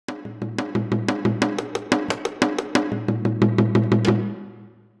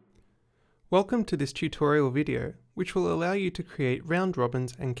Welcome to this tutorial video, which will allow you to create round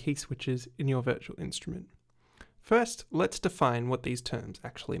robins and key switches in your virtual instrument. First, let's define what these terms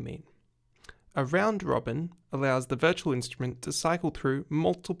actually mean. A round robin allows the virtual instrument to cycle through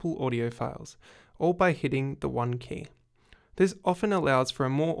multiple audio files, all by hitting the one key. This often allows for a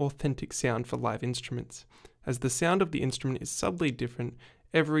more authentic sound for live instruments, as the sound of the instrument is subtly different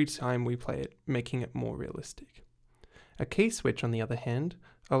every time we play it, making it more realistic. A key switch, on the other hand,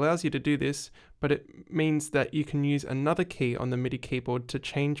 allows you to do this, but it means that you can use another key on the MIDI keyboard to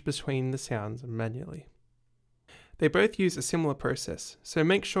change between the sounds manually. They both use a similar process, so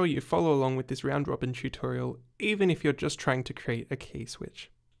make sure you follow along with this round robin tutorial even if you're just trying to create a key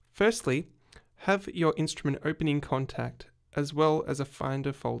switch. Firstly, have your instrument open in Contact as well as a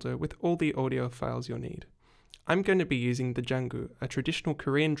Finder folder with all the audio files you'll need. I'm going to be using the jangu, a traditional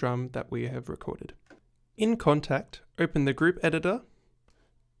Korean drum that we have recorded. In Contact, open the group editor,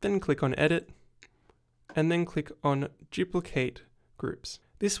 then click on Edit, and then click on Duplicate Groups.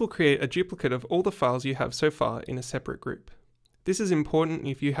 This will create a duplicate of all the files you have so far in a separate group. This is important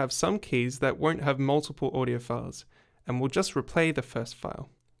if you have some keys that won't have multiple audio files, and will just replay the first file.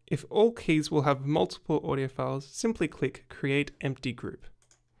 If all keys will have multiple audio files, simply click Create Empty Group.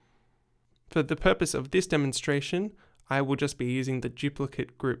 For the purpose of this demonstration, I will just be using the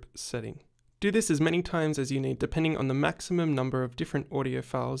duplicate group setting. Do this as many times as you need depending on the maximum number of different audio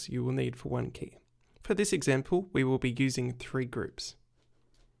files you will need for one key. For this example, we will be using 3 groups.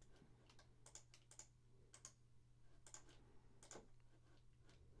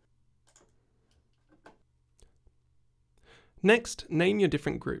 Next, name your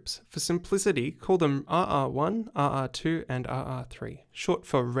different groups. For simplicity, call them RR1, RR2, and RR3, short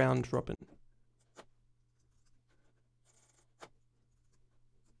for round robin.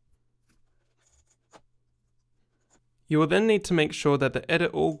 You will then need to make sure that the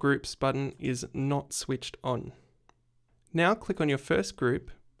Edit All Groups button is not switched on. Now click on your first group,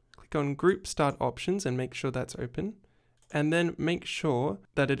 click on Group Start Options and make sure that's open, and then make sure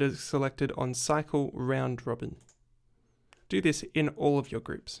that it is selected on Cycle Round Robin. Do this in all of your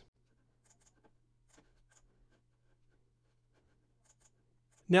groups.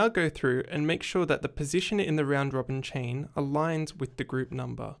 Now go through and make sure that the position in the round robin chain aligns with the group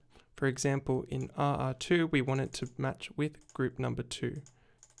number. For example, in RR2, we want it to match with group number 2.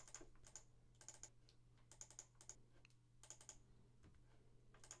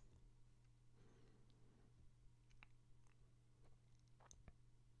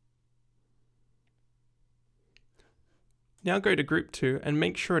 Now go to group 2 and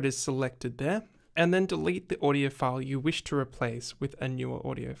make sure it is selected there, and then delete the audio file you wish to replace with a newer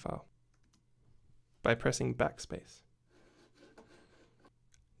audio file by pressing backspace.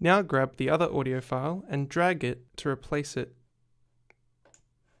 Now grab the other audio file and drag it to replace it.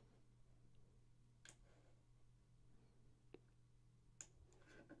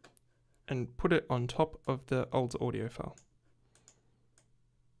 And put it on top of the old audio file.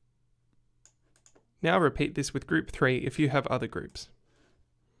 Now repeat this with group 3 if you have other groups.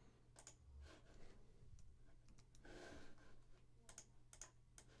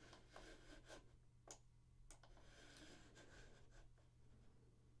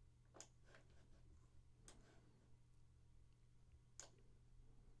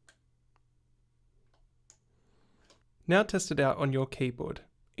 Now test it out on your keyboard.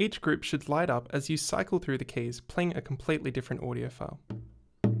 Each group should light up as you cycle through the keys, playing a completely different audio file.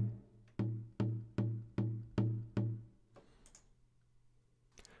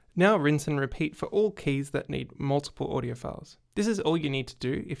 Now rinse and repeat for all keys that need multiple audio files. This is all you need to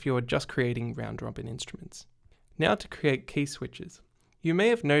do if you are just creating round robin instruments. Now to create key switches. You may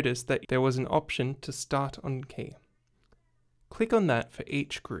have noticed that there was an option to start on key. Click on that for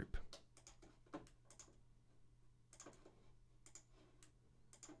each group.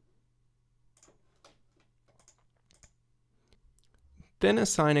 Then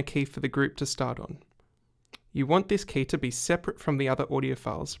assign a key for the group to start on. You want this key to be separate from the other audio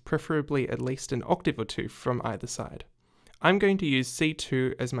files, preferably at least an octave or 2 from either side. I'm going to use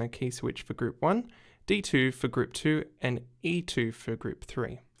C2 as my key switch for group 1, D2 for group 2, and E2 for group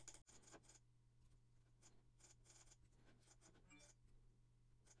 3.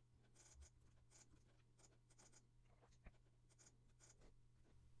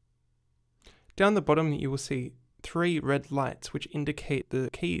 Down the bottom you will see 3 red lights which indicate the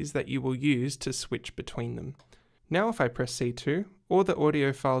keys that you will use to switch between them. Now if I press C2, all the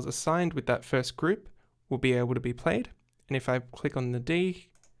audio files assigned with that first group will be able to be played, and if I click on the D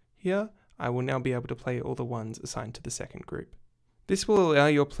here, I will now be able to play all the ones assigned to the second group. This will allow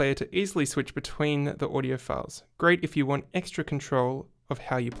your player to easily switch between the audio files. Great if you want extra control of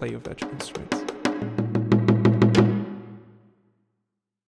how you play your virtual instruments.